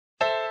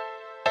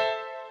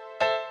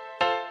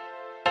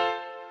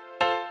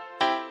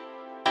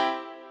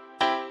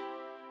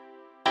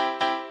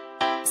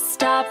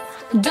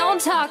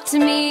don't talk to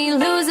me,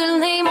 loser,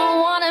 lame,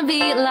 or wanna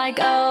be like,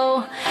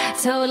 oh,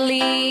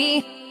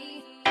 totally.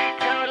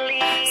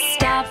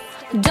 Stop,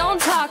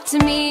 don't talk to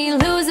me,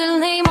 loser,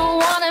 lame, or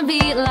wanna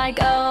be like,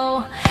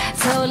 oh,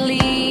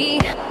 totally.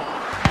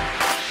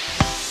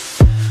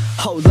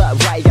 Hold up,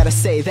 why you gotta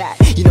say that?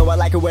 You know I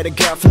like her where the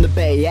girl from the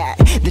Bay at.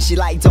 Then she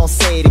like, don't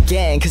say it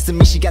again, cause to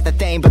me she got that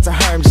thing, but to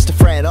her I'm just a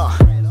friend,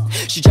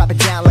 She drop it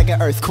down like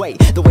an earthquake.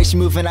 The way she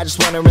moving, I just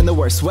want her in the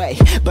worst way.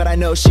 But I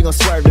know she gon'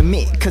 swerve to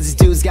me, cause these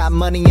dudes got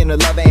money and her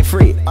love ain't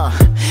free.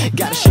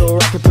 Gotta show her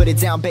I can put it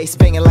down, bass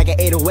banging like an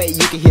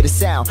 808, you can hear the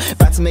sound.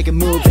 About to make a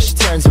move, but she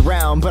turns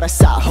around. But I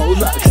stop,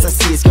 hold up, cause I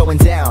see it's going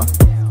down.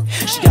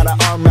 She got her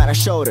arm around her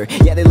shoulder.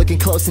 Yeah, they looking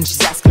close and she's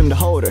asking him to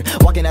hold her.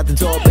 Walking out the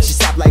door, but she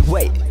stopped like,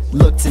 wait.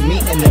 Look to me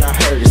and then I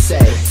heard her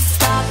say,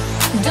 stop,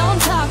 don't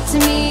talk to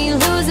me,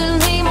 loser,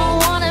 lame, or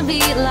wanna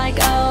be like,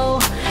 oh,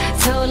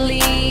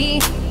 totally.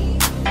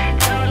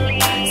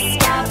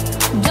 Stop,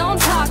 don't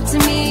talk to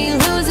me,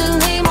 loser,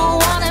 lame, or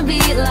wanna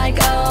be like,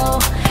 oh,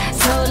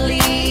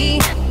 totally.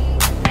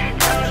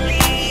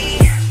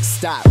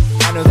 Stop,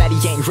 I know that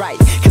he ain't right,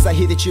 cause I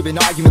hear that you've been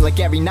arguing like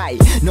every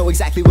night. Know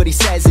exactly what he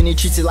says and he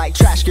treats it like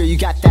trash. Girl, you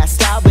got that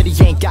style, but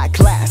he ain't got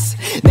class.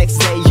 Next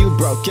day you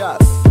broke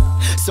up,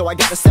 so I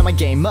gotta set my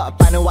game up.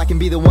 I know I can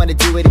be the one to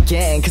do it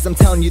again, cause I'm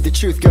telling you the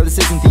truth, girl, this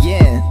isn't the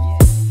end.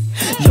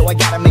 Yo, I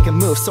gotta make a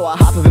move, so I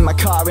hop up in my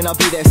car and I'll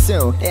be there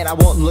soon. And I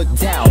won't look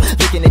down,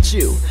 looking at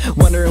you,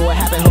 wondering what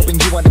happened, hoping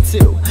you wanted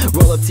to.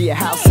 Roll up to your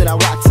house and I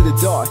rock to the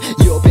door.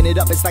 You open it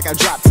up, it's like I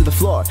dropped to the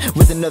floor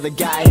with another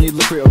guy and you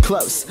look real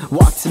close.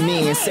 Walk to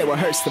me and say what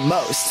hurts the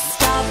most.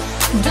 Stop,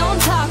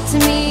 don't talk to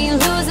me,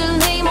 loser,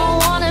 lame, or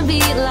wanna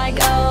be like,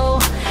 oh,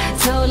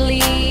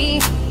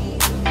 totally.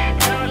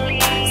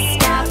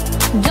 Stop,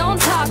 don't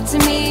talk to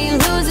me,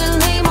 loser,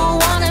 lame, or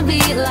wanna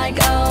be like,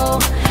 oh,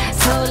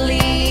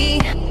 totally.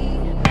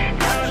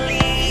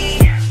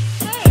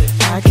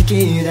 I could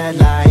give you that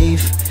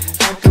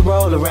life, I could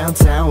roll around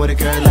town with a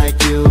girl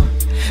like you,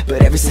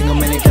 but every single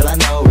minute, girl, I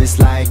know it's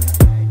like,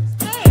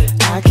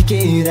 I could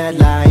give you that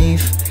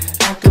life,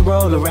 I could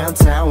roll around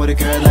town with a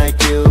girl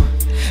like you,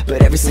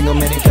 but every single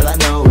minute, girl, I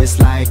know it's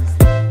like,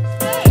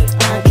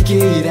 I could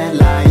give you that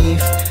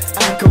life,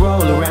 I could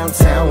roll around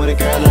town with a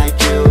girl like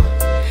you,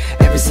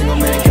 every single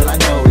minute, girl, I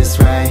know it's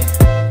right.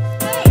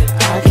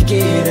 I could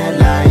give you that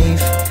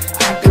life,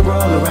 I could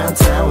roll around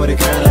town with a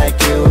girl like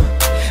you,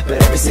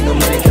 but every single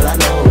minute, girl, I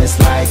know it's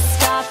like,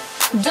 stop,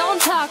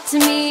 don't talk to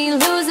me,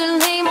 loser,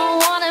 lame, or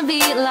wanna be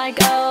like,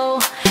 oh,